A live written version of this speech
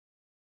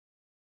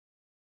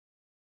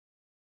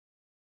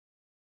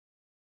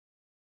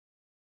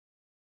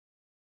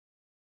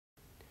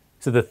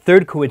So the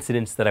third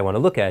coincidence that I want to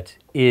look at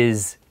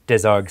is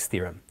Desargues'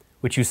 theorem,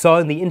 which you saw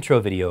in the intro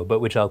video,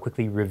 but which I'll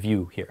quickly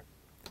review here.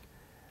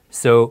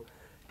 So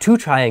two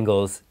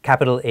triangles,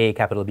 capital A,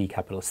 capital B,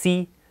 capital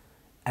C,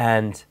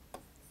 and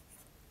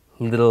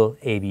little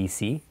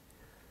abc,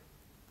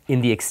 in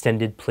the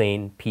extended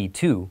plane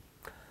P2,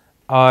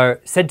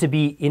 are said to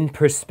be in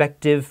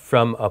perspective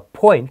from a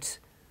point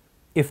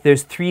if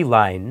there's three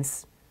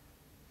lines,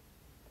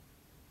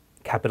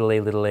 capital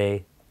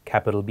A,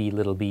 capital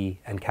B,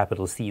 and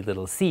capital C,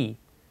 little c,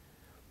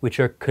 which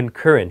are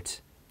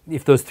concurrent,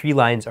 if those three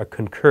lines are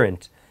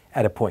concurrent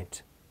at a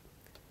point.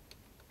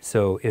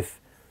 So if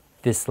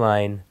this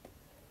line,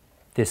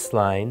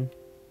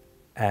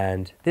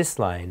 and this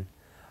line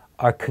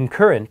are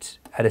concurrent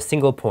at a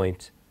single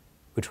point,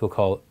 which we'll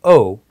call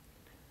O,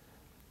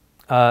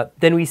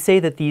 then we say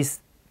that these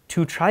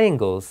two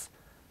triangles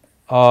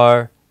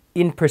are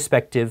in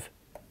perspective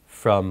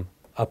from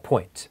a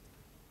point.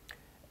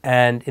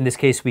 And in this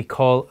case, we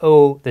call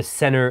O the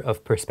center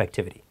of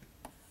perspectivity.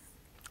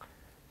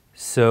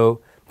 So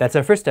that's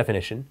our first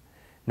definition.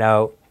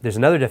 Now, there's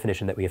another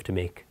definition that we have to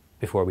make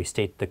before we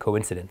state the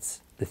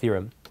coincidence, the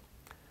theorem.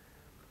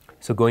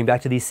 So going back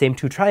to these same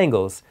two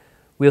triangles,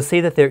 we'll say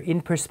that they're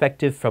in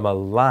perspective from a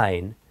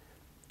line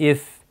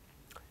if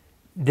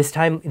this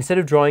time, instead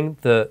of drawing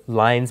the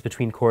lines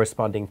between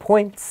corresponding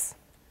points,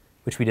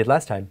 which we did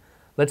last time,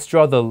 let's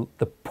draw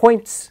the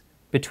points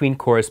between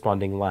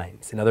corresponding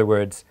lines. In other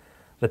words,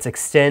 let's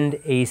extend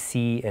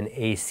AC and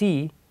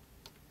AC.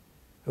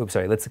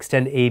 Let's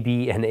extend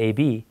AB and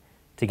AB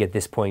to get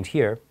this point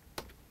here.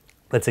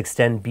 Let's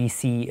extend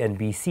BC and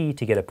BC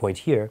to get a point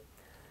here.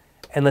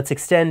 And let's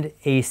extend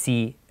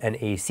AC and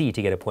AC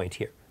to get a point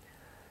here.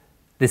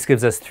 This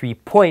gives us 3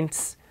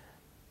 points.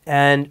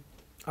 And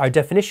our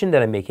definition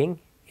that I'm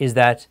making is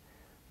that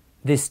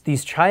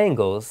these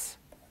triangles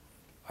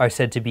are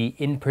said to be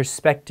in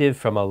perspective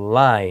from a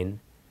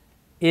line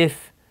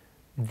if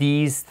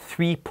these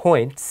 3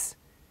 points,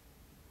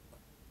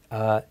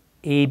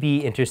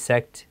 AB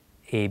intersect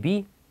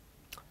AB,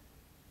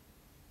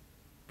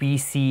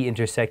 BC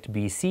intersect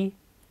BC,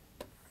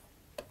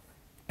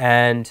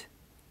 and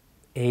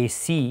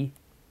AC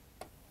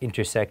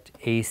intersect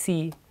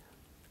AC,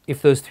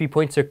 if those 3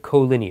 points are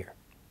collinear.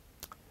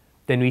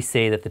 Then we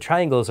say that the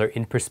triangles are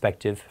in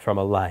perspective from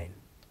a line.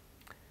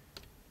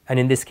 And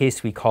in this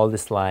case, we call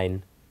this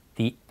line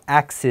the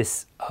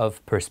axis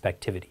of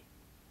perspectivity.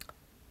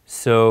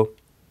 So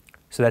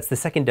that's the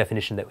second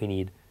definition that we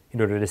need in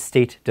order to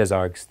state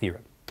Desargues'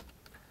 theorem.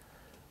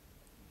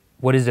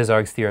 What does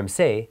Desargues' theorem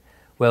say?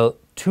 Well,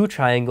 two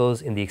triangles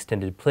in the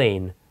extended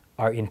plane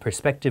are in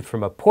perspective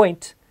from a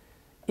point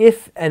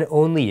if and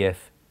only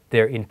if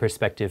they're in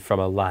perspective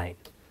from a line.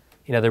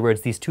 In other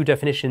words, these two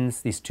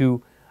definitions, these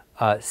two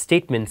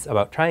statements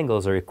about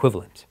triangles are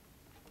equivalent.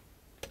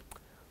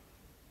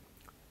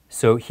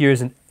 So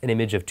here's an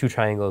image of two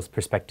triangles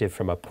perspective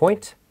from a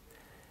point.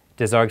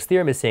 Desargues'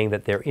 theorem is saying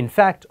that they're in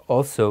fact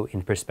also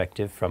in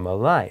perspective from a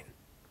line.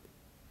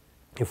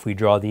 If we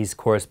draw these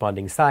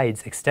corresponding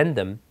sides, extend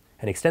them,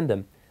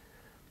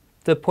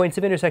 the points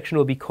of intersection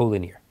will be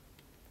collinear.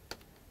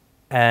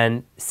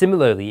 And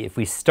similarly, if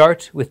we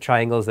start with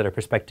triangles that are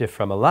perspective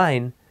from a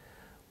line,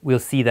 we'll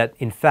see that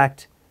in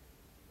fact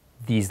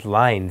these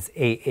lines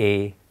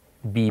AA,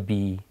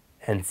 BB,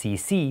 and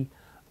CC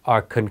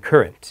are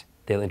concurrent.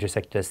 They'll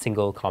intersect at a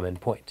single common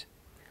point.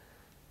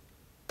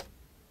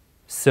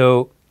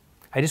 So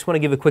I just want to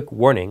give a quick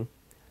warning.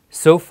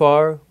 So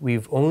far,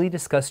 we've only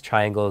discussed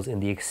triangles in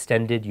the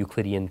extended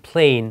Euclidean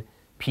plane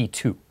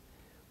P2.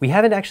 We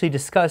haven't actually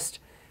discussed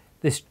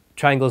this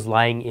triangles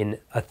lying in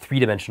a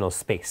three-dimensional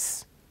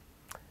space,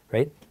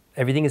 right?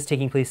 Everything is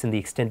taking place in the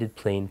extended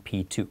plane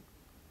P2.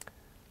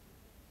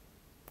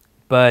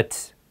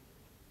 But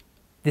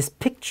this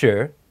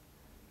picture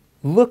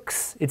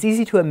it's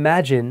easy to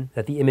imagine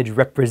that the image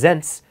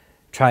represents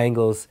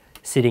triangles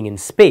sitting in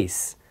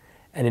space.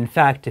 And in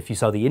fact, if you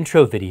saw the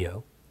intro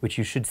video, which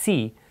you should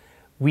see,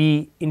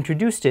 we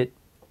introduced it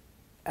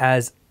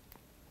as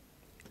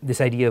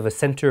this idea of a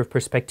center of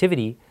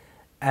perspectivity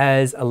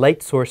as a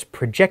light source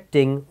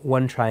projecting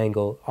one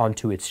triangle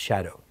onto its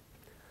shadow.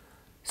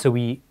 So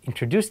we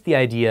introduced the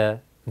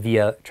idea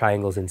via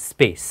triangles in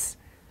space.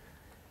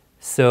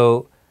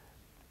 So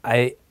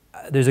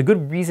there's a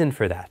good reason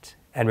for that,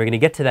 and we're going to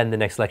get to that in the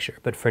next lecture.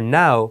 But for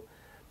now,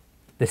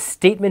 the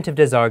statement of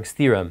Desargues'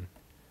 theorem,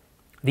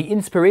 the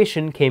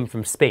inspiration came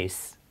from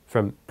space,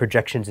 from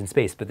projections in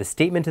space, but the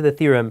statement of the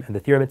theorem and the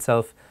theorem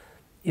itself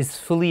is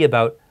fully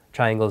about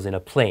triangles in a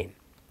plane.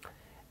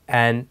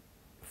 And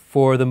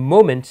for the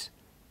moment,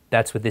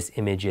 that's what this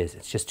image is.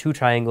 It's just two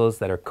triangles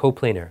that are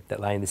coplanar, that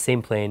lie in the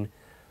same plane,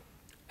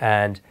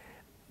 and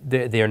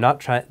they are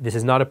not. This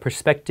is not a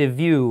perspective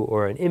view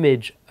or an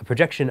image, a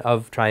projection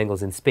of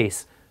triangles in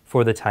space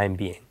for the time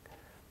being.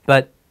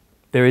 But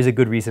there is a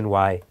good reason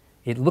why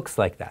it looks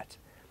like that.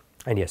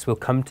 And yes, we'll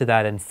come to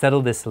that and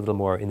settle this a little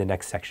more in the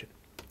next section.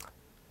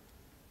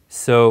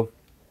 So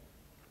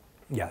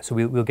yeah, so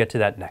we'll get to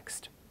that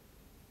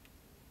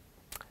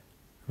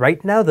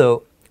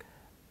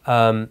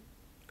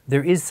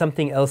there is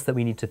something else that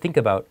we need to think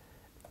about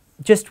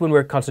just when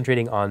we're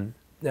concentrating on,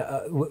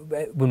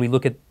 when we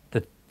look at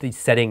the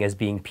setting as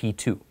being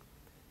P2.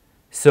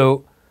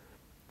 So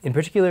in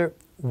particular,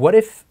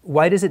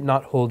 why does it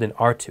not hold in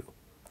R2?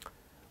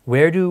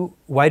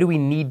 Why do we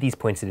need these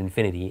points at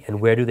infinity, and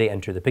where do they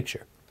enter the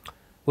picture?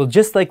 Well,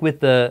 just like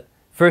with the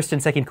first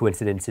and second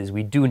coincidences,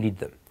 we do need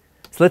them.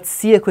 So let's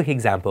see a quick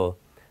example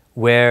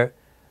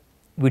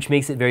which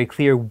makes it very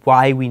clear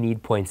why we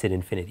need points at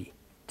infinity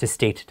to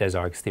state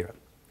Desargues' theorem.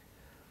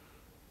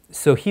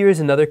 So here's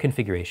another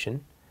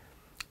configuration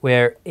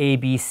where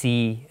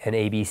ABC and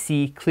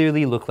ABC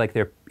clearly look like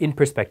they're in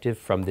perspective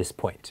from this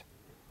point.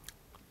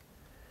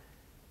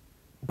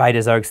 By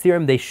Desargues'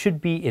 theorem, they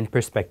should be in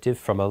perspective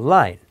from a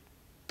line.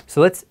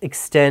 So let's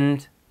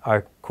extend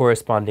our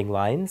corresponding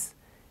lines.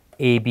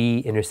 AB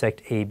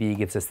intersect AB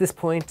gives us this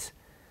point.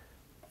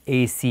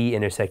 AC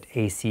intersect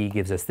AC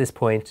gives us this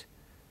point.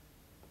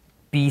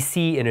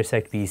 BC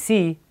intersect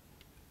BC,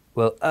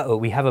 well,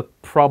 we have a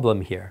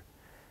problem here.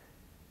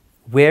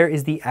 Where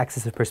is the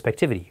axis of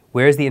perspectivity?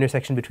 Where is the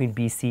intersection between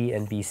BC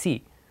and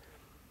BC?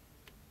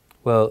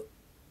 Well,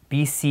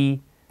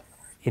 BC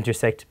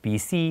intersect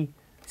BC,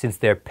 since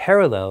they're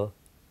parallel,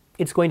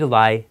 it's going to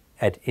lie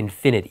at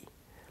infinity.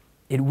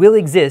 It will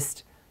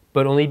exist,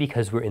 but only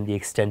because we're in the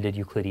extended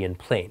Euclidean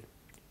plane.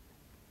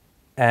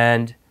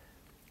 And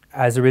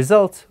as a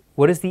result,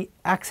 what is the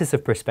axis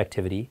of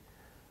perspectivity?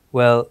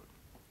 Well,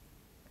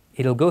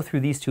 it'll go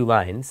through these two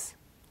lines.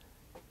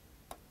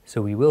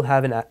 So we will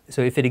have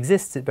so if it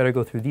exists, it better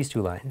go through these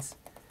two lines.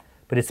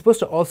 But it's supposed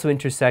to also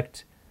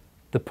intersect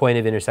the point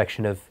of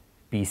intersection of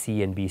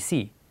BC and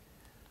BC.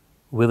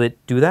 Will it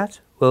do that?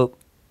 Well,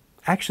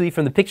 actually,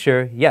 from the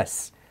picture,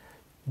 yes.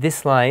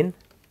 This line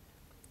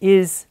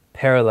is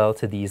parallel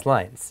to these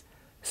lines.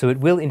 So it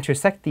will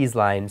intersect these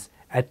lines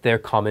at their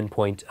common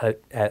point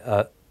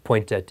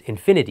at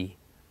infinity.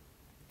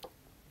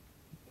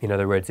 In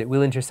other words, it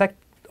will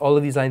intersect, all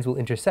of these lines will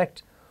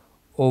intersect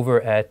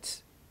over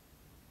at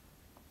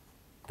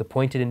the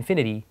point at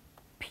infinity,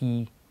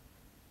 P,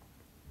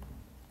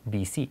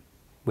 BC,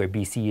 where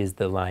BC is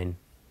the line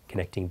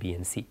connecting B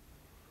and C.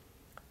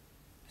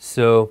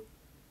 So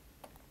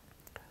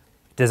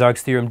Desargues'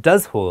 theorem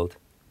does hold.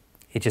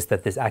 It's just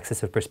that this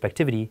axis of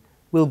perspectivity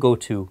will go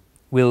to,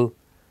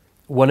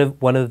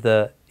 one of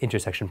the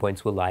intersection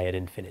points will lie at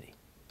infinity.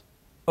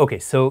 Okay,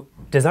 so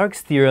Desargues'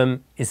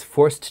 theorem is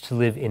forced to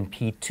live in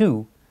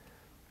P2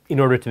 in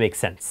order to make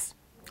sense.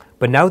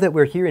 But now that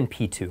we're here in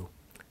P2,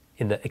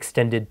 in the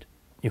extended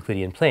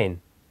Euclidean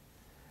plane,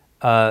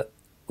 well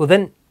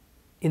then,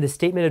 in the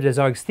statement of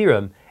Desargues'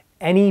 theorem,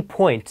 any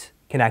point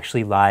can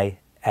actually lie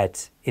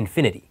at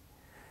infinity.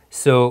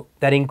 So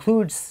that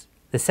includes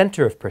the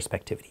center of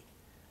perspectivity.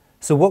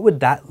 So what would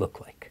that look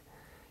like?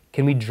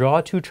 Can we draw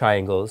two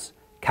triangles,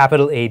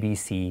 capital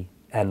ABC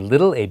and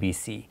little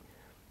abc,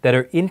 that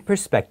are in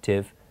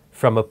perspective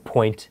from a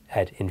point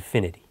at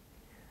infinity?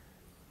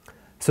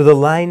 So the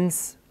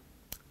lines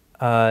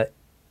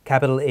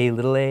capital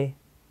A,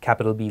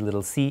 capital B,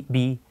 little c,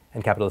 B,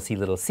 and capital C,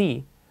 little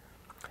c,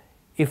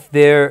 if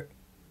they're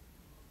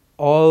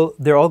all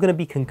going to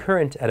be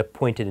concurrent at a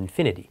point at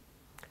infinity,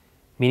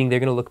 meaning they're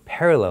going to look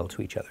parallel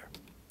to each other.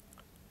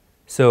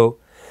 So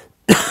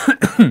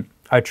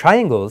our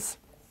triangles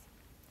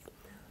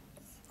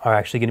are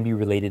actually going to be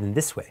related in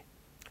this way.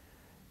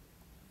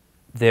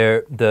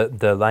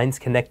 The lines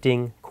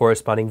connecting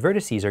corresponding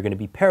vertices are going to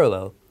be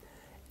parallel,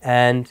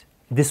 and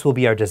this will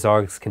be our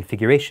Desargues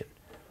configuration.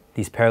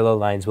 These parallel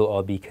lines will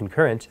all be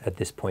concurrent at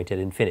this point at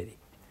infinity.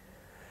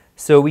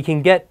 So we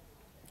can get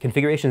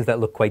configurations that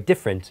look quite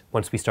different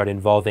once we start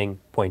involving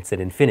points at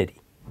infinity.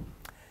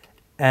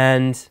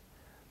 And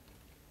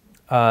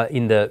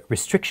in the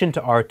restriction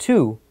to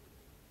R2,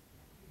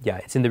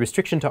 it's in the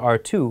restriction to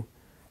R2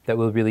 that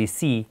we'll really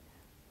see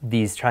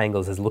these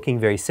triangles as looking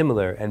very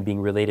similar and being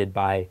related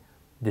by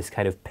this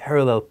kind of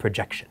parallel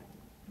projection.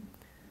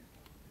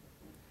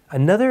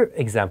 Another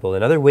example,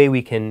 another way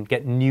we can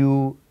get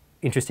new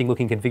interesting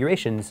looking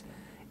configurations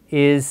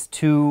is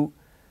to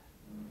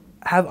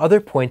have other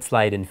points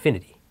lie at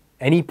infinity.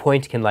 Any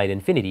point can lie at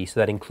infinity, so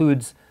that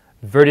includes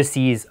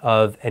vertices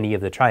of any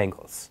of the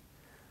triangles.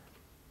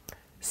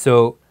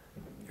 So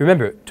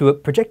remember, to a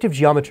projective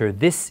geometer,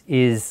 this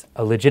is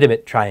a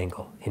legitimate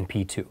triangle in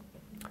P2.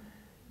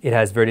 It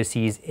has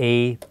vertices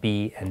A,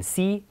 B, and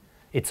C.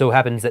 It so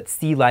happens that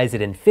C lies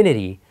at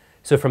infinity,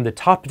 so from the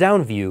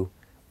top-down view,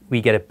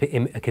 we get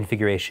a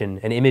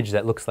configuration, an image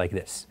that looks like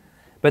this.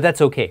 But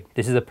that's okay.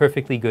 This is a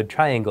perfectly good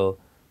triangle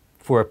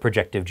for a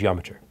projective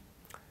geometer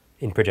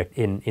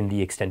in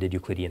the extended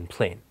Euclidean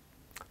plane.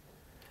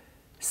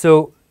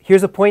 So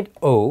here's a point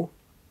O,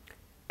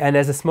 and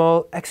as a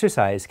small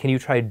exercise, can you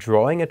try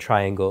drawing a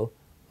triangle,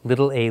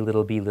 little a,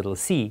 little b, little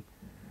c,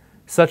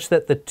 such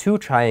that the two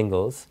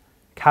triangles,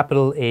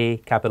 capital A,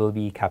 capital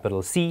B,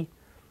 capital C,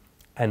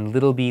 and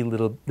little b,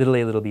 little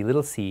a, little b,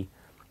 little c,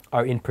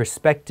 are in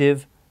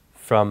perspective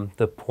from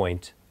the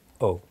point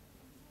O.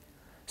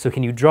 So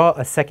can you draw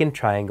a second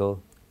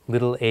triangle,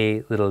 little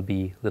a, little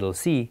b, little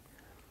c,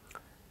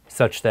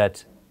 such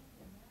that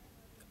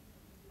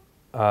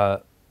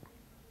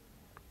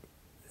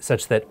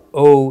such that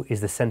O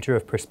is the center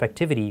of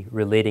perspectivity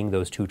relating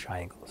those two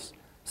triangles,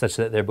 such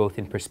that they're both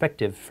in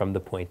perspective from the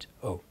point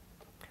O.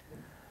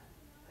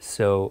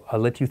 So I'll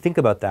let you think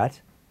about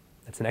that.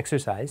 That's an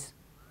exercise.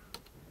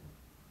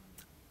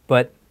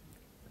 But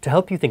to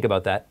help you think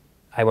about that,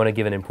 I want to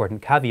give an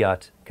important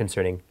caveat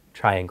concerning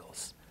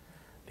triangles,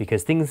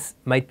 because things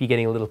might be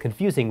getting a little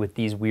confusing with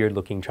these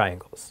weird-looking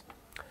triangles.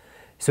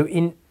 So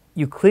in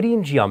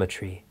Euclidean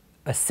geometry,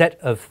 a set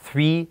of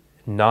three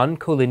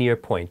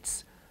non-collinear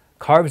points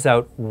carves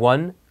out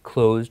one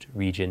closed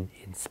region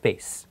in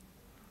space.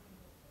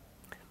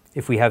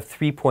 If we have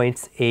 3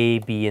 points A,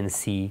 B, and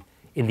C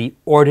in the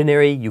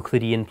ordinary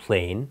Euclidean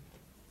plane,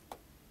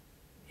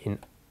 in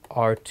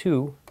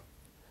R2,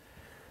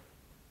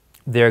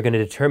 they're going to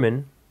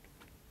determine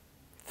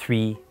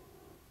 3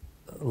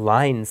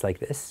 lines like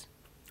this,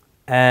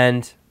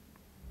 and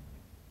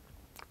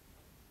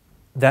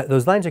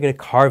those lines are going to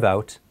carve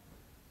out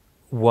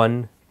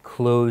one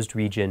closed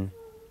region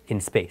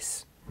in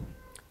space.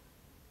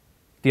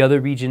 The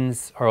other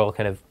regions are all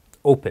kind of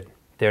open.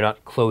 They're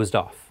not closed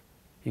off.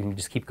 You can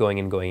just keep going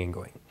and going and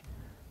going.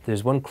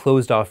 There's one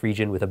closed off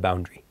region with a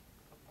boundary.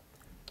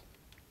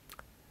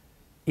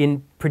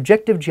 In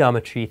projective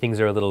geometry, things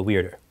are a little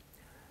weirder.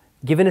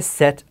 Given a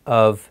set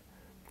of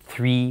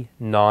 3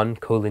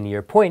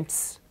 non-collinear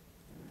points,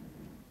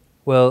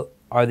 well,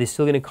 are they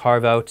still going to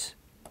carve out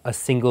a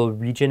single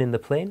region in the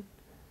plane?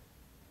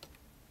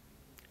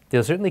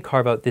 They'll certainly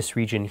carve out this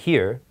region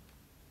here,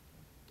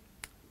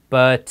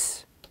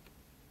 but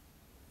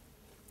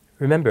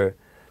remember,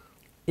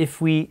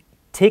 if we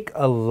take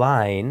a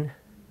line,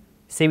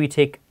 say we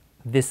take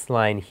this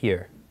line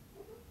here.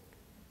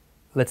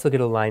 Let's look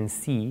at a line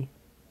C.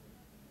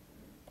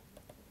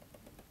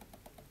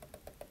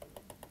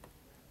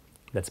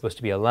 That's supposed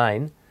to be a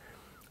line.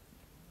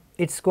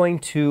 It's going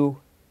to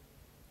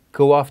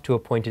go off to a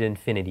point at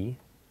infinity.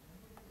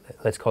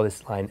 Let's call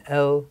this line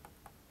L.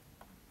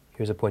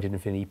 Here's a point at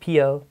infinity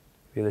PL.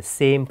 We have the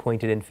same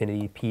point at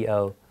infinity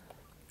PL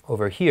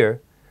over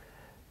here.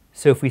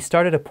 So if we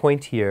start at a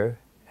point here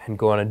and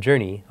go on a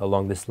journey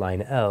along this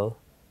line L,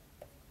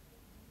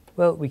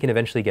 well, we can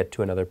eventually get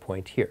to another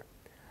point here.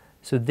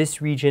 So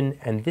this region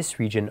and this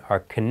region are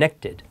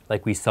connected,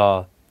 like we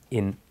saw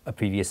in a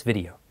previous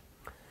video.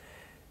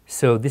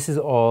 So this is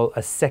all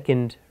a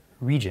second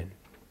region.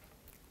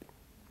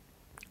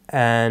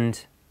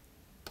 And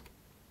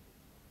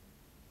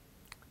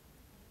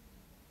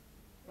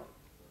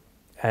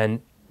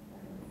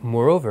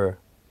moreover,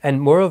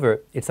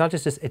 it's not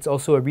just this, it's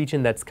also a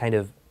region that's kind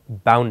of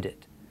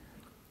bounded.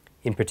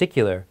 In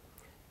particular,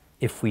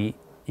 you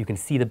can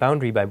see the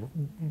boundary by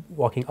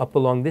walking up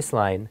along this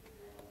line,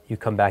 you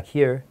come back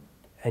here,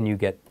 and you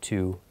get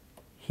to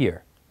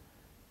here.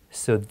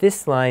 So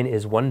this line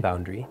is one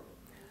boundary.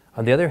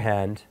 On the other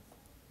hand,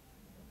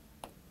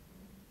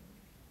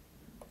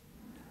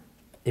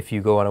 if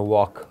you go on a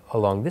walk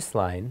along this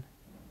line,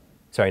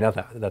 sorry, not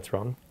that, that's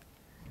wrong.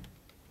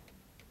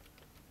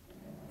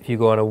 If you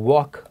go on a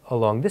walk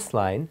along this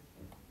line,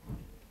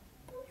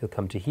 you'll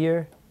come to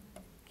here,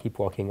 keep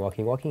walking,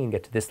 walking, walking, and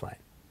get to this line,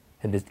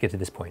 and get to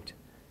this point.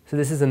 So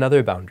this is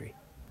another boundary.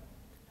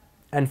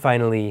 And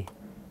finally,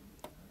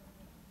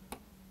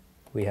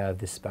 we have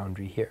this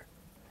boundary here.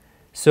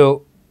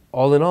 So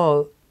all in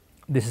all,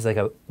 this is like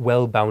a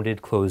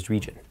well-bounded closed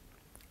region.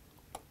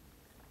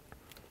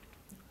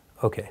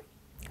 Okay,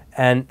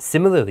 and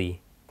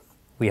similarly,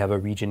 we have a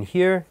region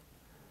here,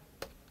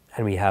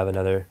 and we have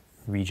another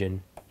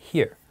region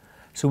here.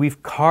 So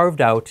we've carved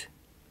out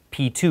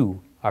P2,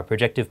 our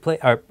projective plane,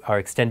 our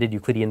extended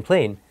Euclidean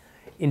plane,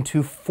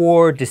 into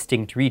 4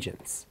 distinct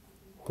regions.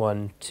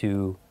 1,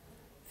 2,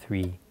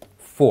 3,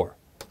 4.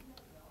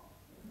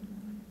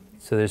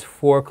 So there's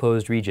 4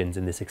 closed regions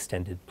in this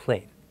extended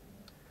plane.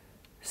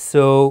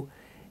 So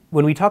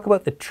when we talk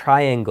about the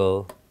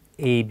triangle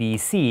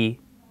ABC,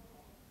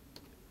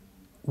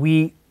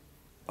 we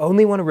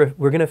only want to,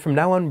 we're going to from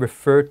now on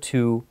refer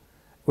to,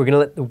 we're going to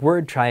let the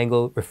word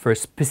triangle refer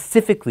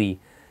specifically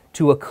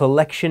to a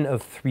collection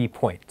of 3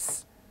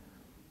 points,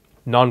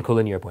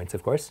 non-collinear points,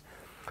 of course,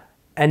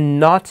 and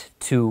not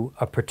to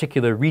a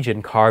particular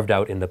region carved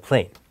out in the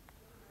plane.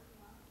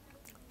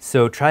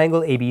 So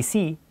triangle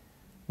ABC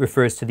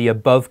refers to the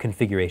above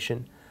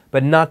configuration,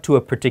 but not to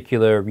a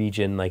particular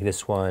region like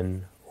this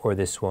one, or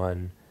this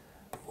one,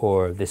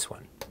 or this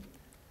one.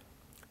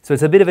 So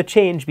it's a bit of a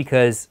change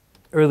because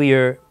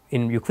earlier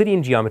in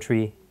Euclidean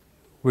geometry,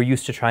 we're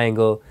used to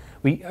triangle.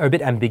 We are a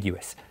bit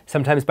ambiguous.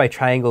 Sometimes by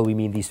triangle we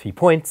mean these 3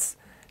 points.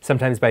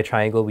 Sometimes by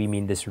triangle we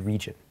mean this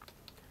region.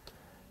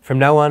 From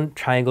now on,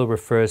 triangle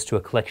refers to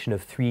a collection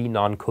of 3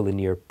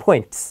 non-collinear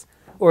points,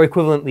 or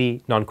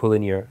equivalently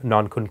non-collinear,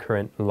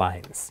 non-concurrent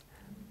lines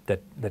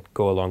that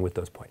go along with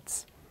those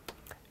points,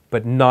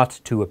 but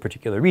not to a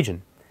particular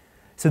region.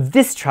 So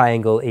this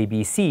triangle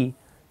ABC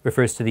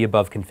refers to the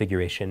above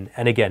configuration,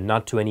 and again,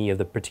 not to any of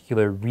the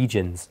particular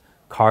regions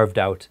carved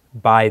out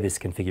by this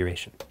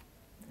configuration.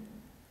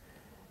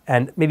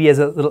 And maybe as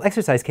a little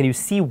exercise, can you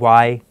see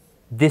why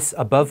this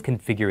above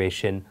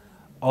configuration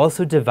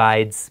also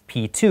divides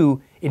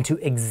P2 into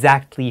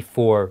exactly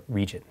 4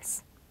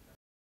 regions.